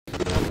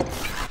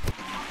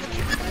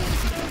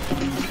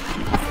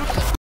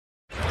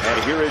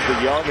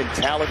young and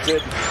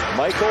talented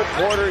Michael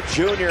Porter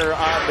Jr.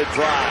 on the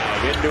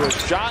drive. Into a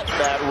shot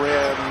that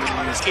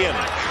rims in.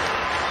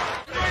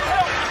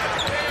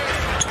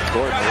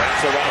 Gordon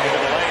wraps around into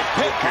the lane.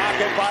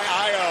 Pickpocket by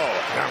Ayo.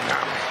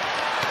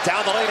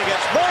 Down the lane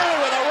against Murray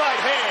with a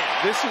right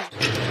hand. This is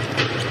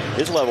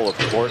his level of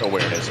court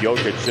awareness.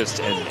 Jokic just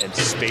and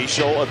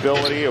spatial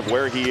ability of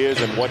where he is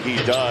and what he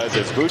does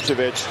as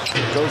Vucevic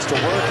goes to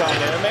work on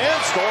him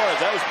and scores.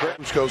 That was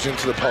great. Goes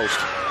into the post.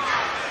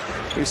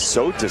 He's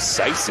so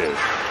decisive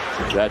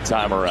that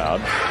time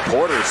around.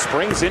 Porter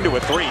springs into a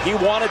three. He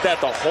wanted that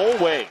the whole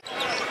way.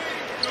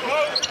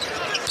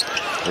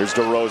 Here's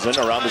DeRozan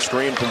around the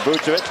screen from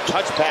Vucevic.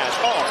 Touch pass.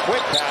 Oh,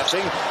 quick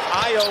passing.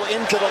 Ayo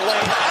into the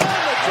lane.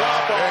 And the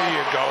drop off. There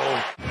you go.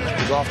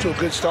 He's off to a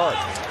good start.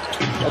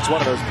 That's one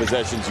of those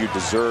possessions you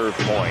deserve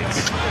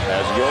points.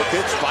 As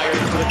Jokic fires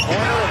to the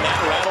corner, and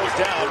that rattles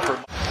down for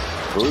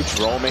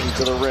Vooch roaming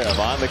to the rim.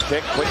 On the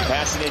kick, quick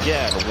passing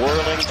again.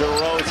 Whirling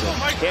DeRozan.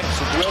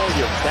 Kicks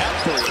Williams. That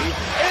three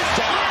is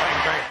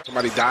down.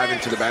 Somebody dive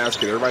into the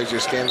basket. Everybody's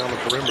just standing on the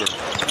perimeter.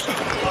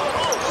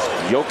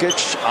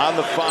 Jokic on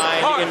the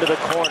find into the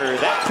corner.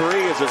 That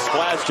three is a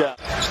splash job.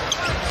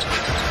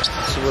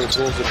 This is where the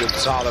Bulls have been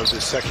solid as the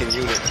second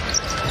unit.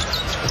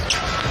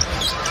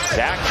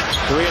 Zach,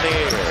 three in the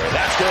air.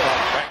 That's good.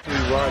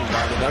 Factory run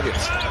by the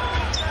Nuggets.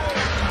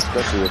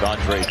 Especially with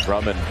Andre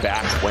Drummond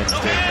back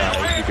Wednesday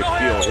night. You could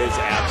feel his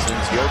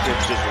absence. Jokic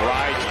just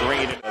rides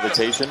Green in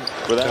meditation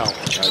for that. No,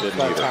 I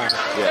didn't either.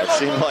 Yeah, it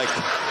seemed like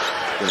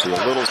it would be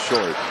a little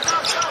short.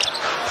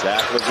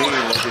 Zach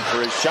LaVine looking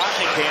for his shot,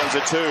 and he cans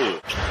it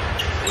too.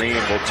 Green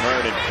will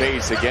turn and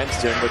face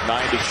against him with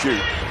 9 to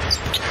shoot.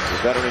 The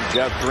veteran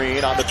Jeff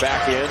Green on the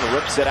back end,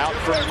 rips it out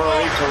from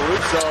Murray.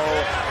 Caruso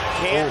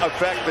can't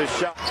affect the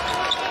shot.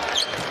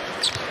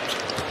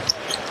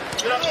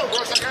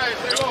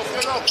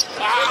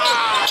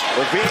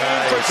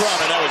 LaVine for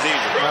Drummond, that was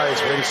easy.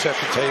 Nice, way to set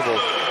the table.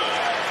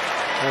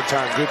 That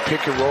time, good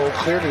pick and roll,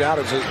 cleared it out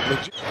as a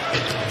legit.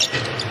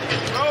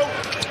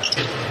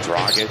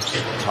 Dragic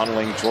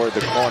tunneling toward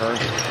the corner.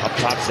 Up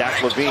top,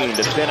 Zach LaVine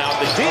to thin out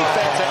the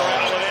defense and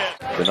rattle it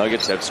in. The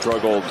Nuggets have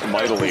struggled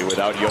mightily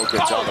without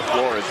Jokic on the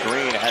floor as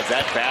Green has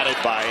that batted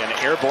by an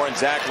airborne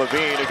Zach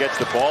LaVine who gets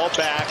the ball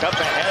back. Up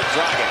ahead,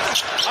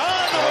 Dragic.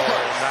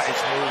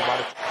 Nice move by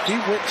the... He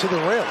went to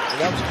the rim,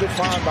 and that was a good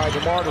find by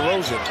DeMar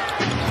DeRozan.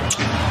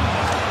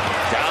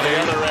 Down the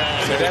other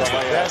end. So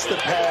that's the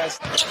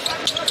pass.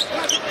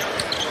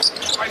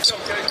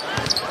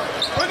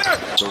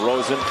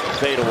 DeRozan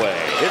fade away.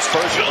 His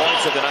first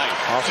points of the night.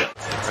 Awesome.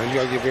 And you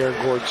got to give Aaron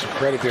Gordon some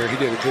credit there. He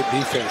did a good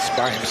defense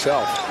by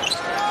himself.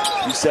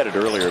 You said it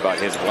earlier about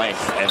his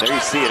length, and there you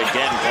see it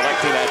again,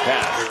 collecting that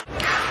pass.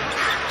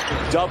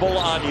 Double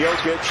on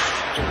Jokic.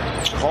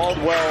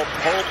 Caldwell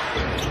Pope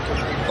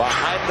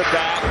behind the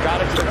back,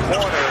 got it to the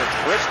corner.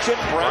 Christian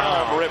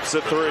Brown rips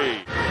a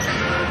three.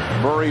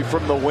 Murray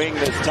from the wing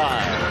this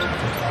time.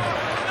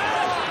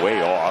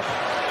 Way off.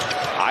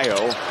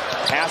 Ayo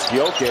past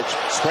Jokic,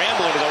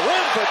 scrambling to the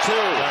rim for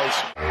two.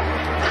 Nice.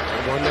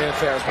 One man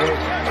fast break.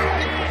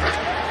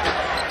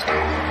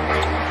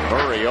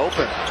 Murray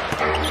open.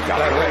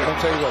 Got it right. I'll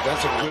tell you what,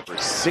 that's a good.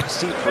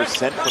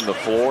 60% from the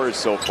floor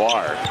so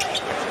far.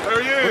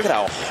 Look at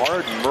how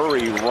hard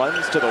Murray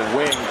runs to the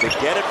wing to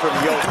get it from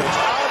Jokic.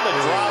 On the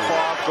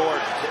drop-off,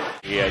 Gordon.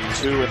 He had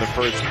 2 in the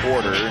first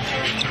quarter,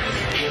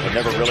 but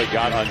never really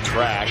got on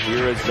track.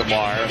 Here is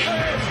DeMar.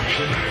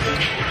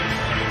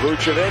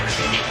 Vucevic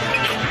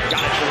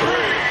got it for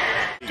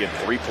 3. Again,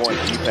 3-point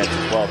defense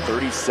as well,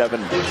 37%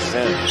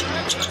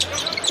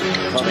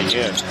 coming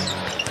in.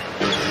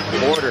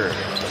 Porter,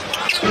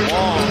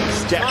 long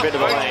step into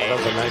the lane. That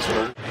was a nice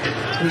one.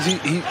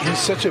 He's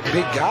such a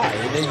big guy,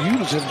 and they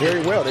use him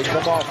very well. They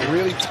come off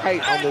really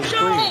tight on those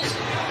screens.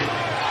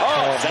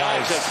 Oh,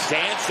 nice. Just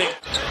dancing.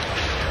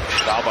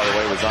 Foul, by the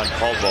way, was on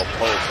Caldwell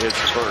Pope, his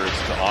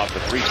first off the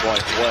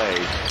 3-point play.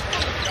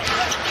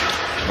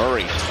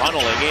 Murray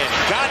tunneling in,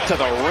 got to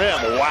the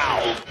rim.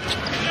 Wow.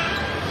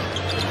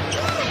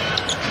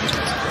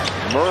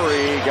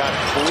 Murray got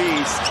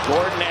fleeced.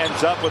 Gordon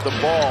ends up with the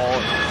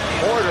ball.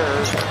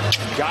 Porter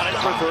got it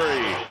for 3.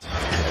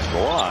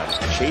 Goran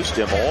chased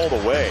him all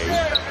the way.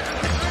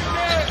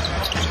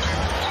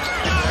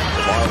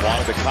 DeMar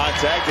wanted the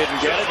contact,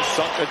 didn't get it,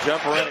 sunk the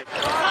jumper in.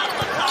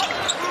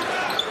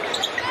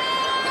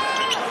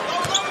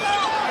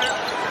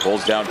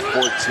 Bulls down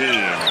 14.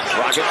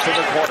 Dragic to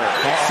the corner.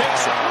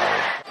 6.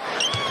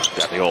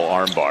 Got the old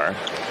arm bar.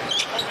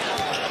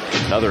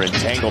 Another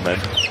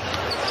entanglement.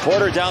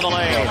 Porter down the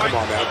lane. Oh, come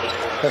on, man.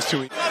 That's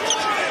too easy.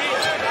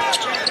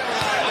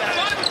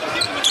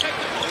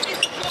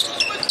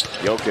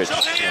 Jokic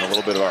in a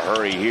little bit of a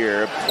hurry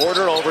here.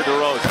 Porter over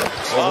DeRozan.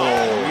 Oh,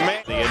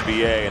 man. The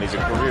NBA, and he's a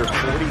career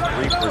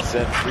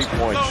 43%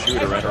 three-point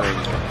shooter entering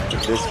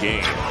this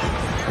game.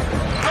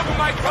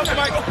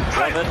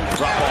 Drummond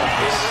drop off.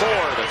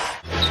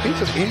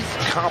 He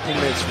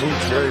complements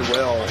Vooch very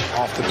well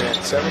off the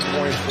bench. 7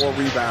 points, 4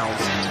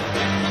 rebounds.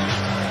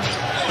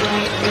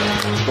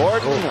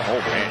 Gordon. Oh,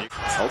 man.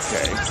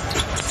 Okay.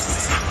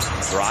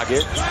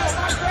 Drogic.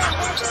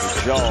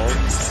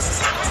 Jones.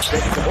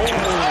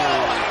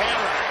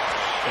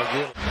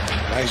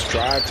 Nice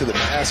drive to the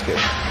basket.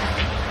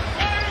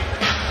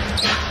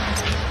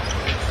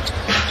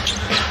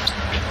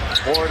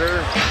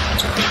 Porter.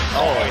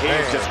 Oh,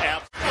 he's just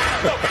out.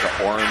 The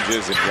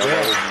oranges and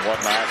yellows and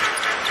whatnot.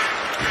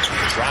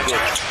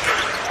 Drogic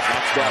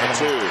knocks down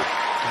 2.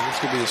 This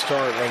could be a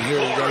start right here.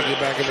 We've got to get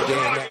back in the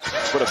game.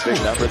 Put a big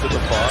number to the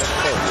far.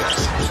 Oh,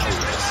 yes.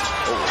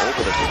 Oh,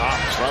 over the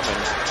top. Drummond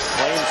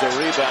claims the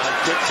rebound,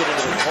 kicks it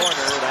into the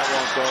corner. That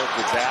won't go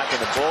for Zach and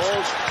the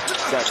Bulls.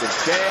 Second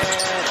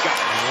chance. Got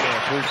it.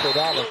 Yeah, 3 for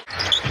that one.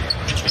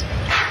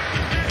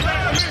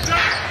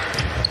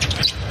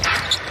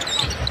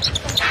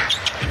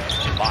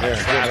 Good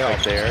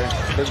help there.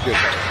 That's good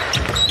help.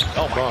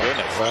 Oh, my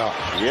goodness. Wow.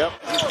 Yep.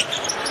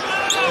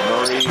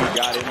 Murray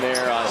got in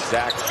there on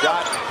Zach's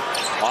shot.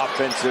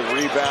 Offensive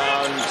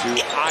rebound to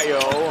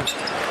Ayo.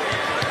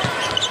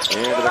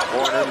 Into the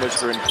corner,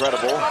 Mr.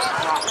 Incredible.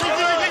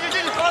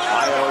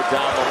 Ayo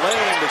down the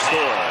lane to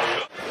score.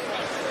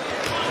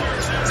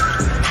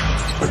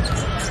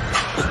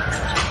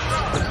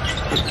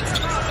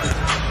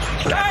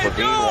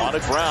 Levine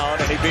wanted Brown,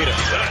 and he beat him.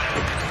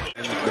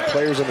 And the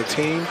players on the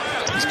team,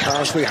 he's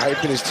constantly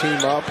hyping his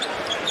team up.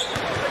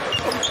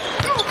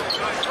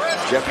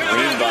 Jeff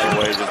Green, by the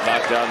way, just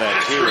knocked down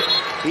that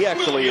 2. He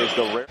actually is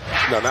the rare.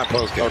 No, not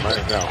post game.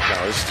 Okay. No,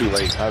 it's too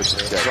late.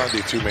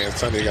 Sunday, 2-man.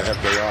 Sunday, got to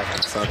have day off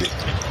on Sunday.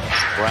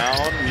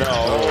 Brown,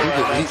 no.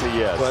 That's a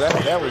yes. Well,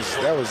 that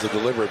was a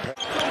deliberate pass.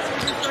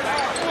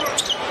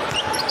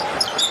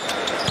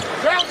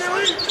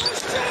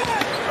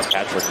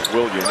 Patrick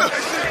Williams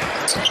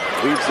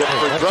leaves it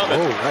for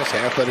Drummond. Oh, nice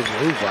athletic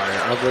move by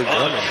Andre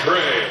Drummond.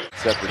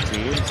 Separate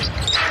teams.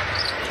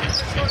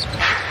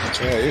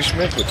 Yeah, Ish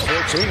Smith with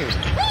 14.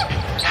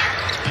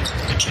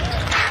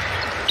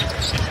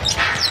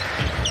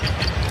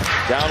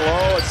 Down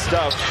low, it's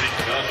stuff.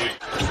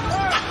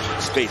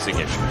 Spacing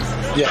issue.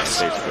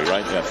 Yes. Basically,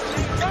 right? Yes.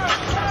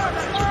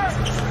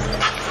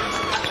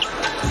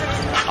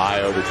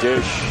 Ayo the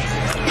dish.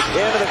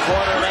 Into the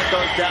corner, and that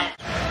goes down.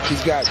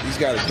 He's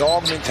got a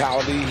dog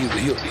mentality.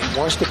 He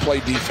wants to play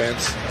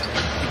defense.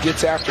 He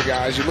gets after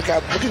guys. You look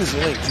at his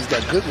length. He's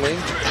got good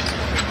length.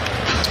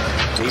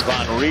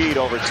 Devon Reed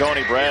over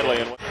Tony Bradley,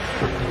 and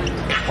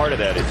part of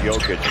that is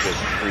Jokic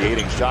just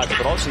creating shots,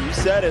 but also you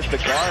said as the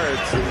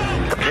guards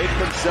make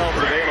themselves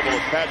available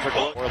with Patrick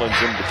Orland's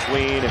in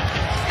between.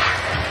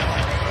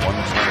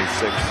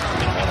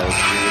 126-103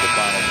 the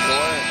final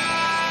score.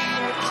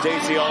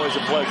 Stacey, always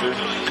a pleasure.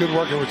 Good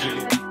working with you.